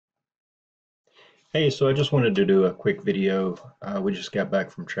Hey, so I just wanted to do a quick video. We just got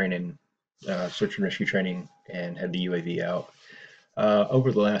back from training, search and rescue training, and had the UAV out.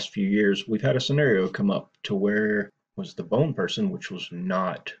 Over the last few years, we've had a scenario come up to where was the bone person, which was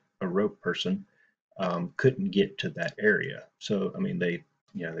not a rope person, couldn't get to that area. So, I mean, they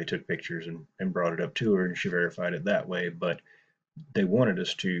took pictures and brought it up to her, and she verified it that way. But they wanted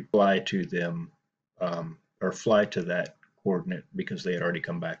us to fly to them, or fly to that coordinate because they had already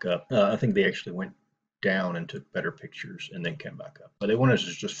come back up. I think they actually went down and took better pictures and then came back up. But they wanted us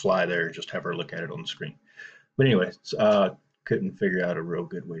to just fly there and just have her look at it on the screen. But anyway, couldn't figure out a real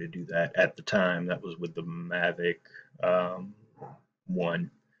good way to do that at the time. That was with the Mavic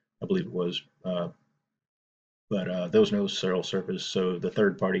 1, I believe it was. But there was no cell surface, so the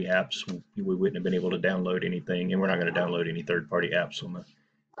third-party apps, we wouldn't have been able to download anything, and we're not going to download any third-party apps on the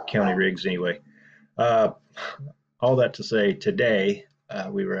county rigs anyway. Uh, all that to say, today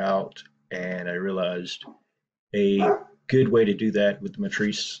we were out, and I realized a good way to do that with the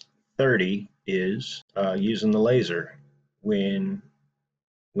Matrice 30 is using the laser. When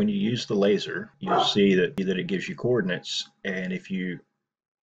you use the laser, you'll see that it gives you coordinates, and if you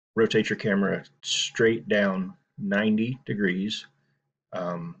rotate your camera straight down 90 degrees,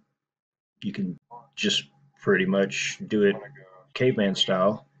 um, you can just pretty much do it caveman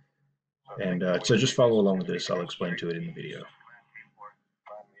style. And so just follow along with this. I'll explain to it in the video.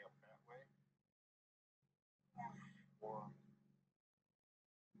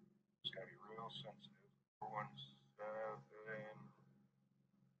 It's gotta be real sensitive. 417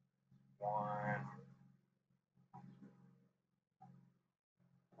 1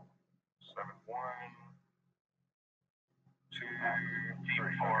 7 1 2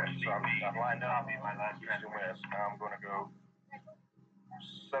 3. I'm lined up in my last east and west. Now I'm going to go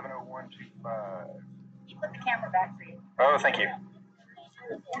 70125. You put the camera back for you. Oh, thank you.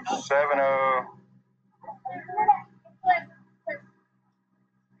 70.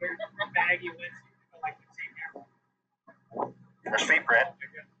 There's feet print.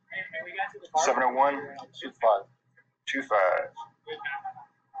 701 25.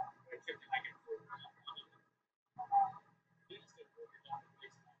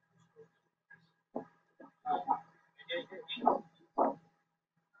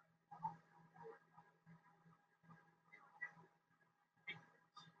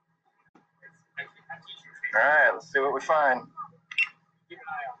 All right, let's see what we find.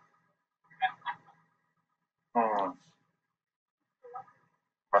 Am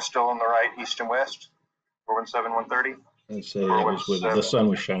I still on the right, east and west? 417 130? I'd say that was with the sun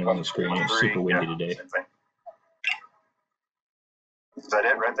was shining on the screen. It's super windy today. Is that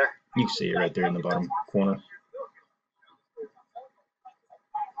it right there? You can see it right there in the bottom corner.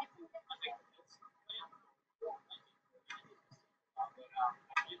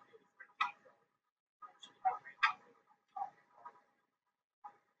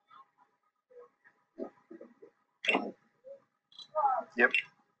 Yep.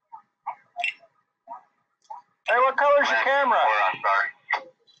 Hey, what color is your camera? I'm sorry.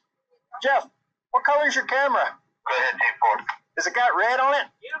 Jeff, what color is your camera? Go ahead, T4. Has it got red on it?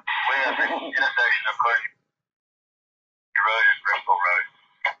 Yeah. We have the intersection of Clergy Road and Bristol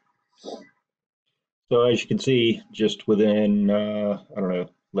Road. So as you can see, just within, I don't know,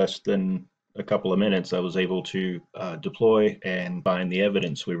 less than a couple of minutes, I was able to deploy and find the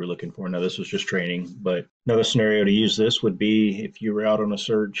evidence we were looking for. Now, this was just training, but another scenario to use this would be if you were out on a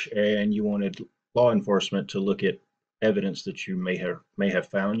search and you wanted law enforcement to look at evidence that you may have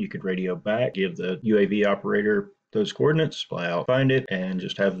found. You could radio back, give the UAV operator those coordinates, fly out, find it, and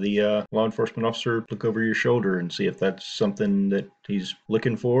just have the law enforcement officer look over your shoulder and see if that's something that he's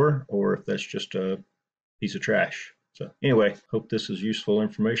looking for or if that's just a piece of trash. So anyway, hope this is useful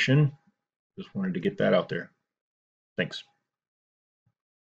information. Just wanted to get that out there. Thanks.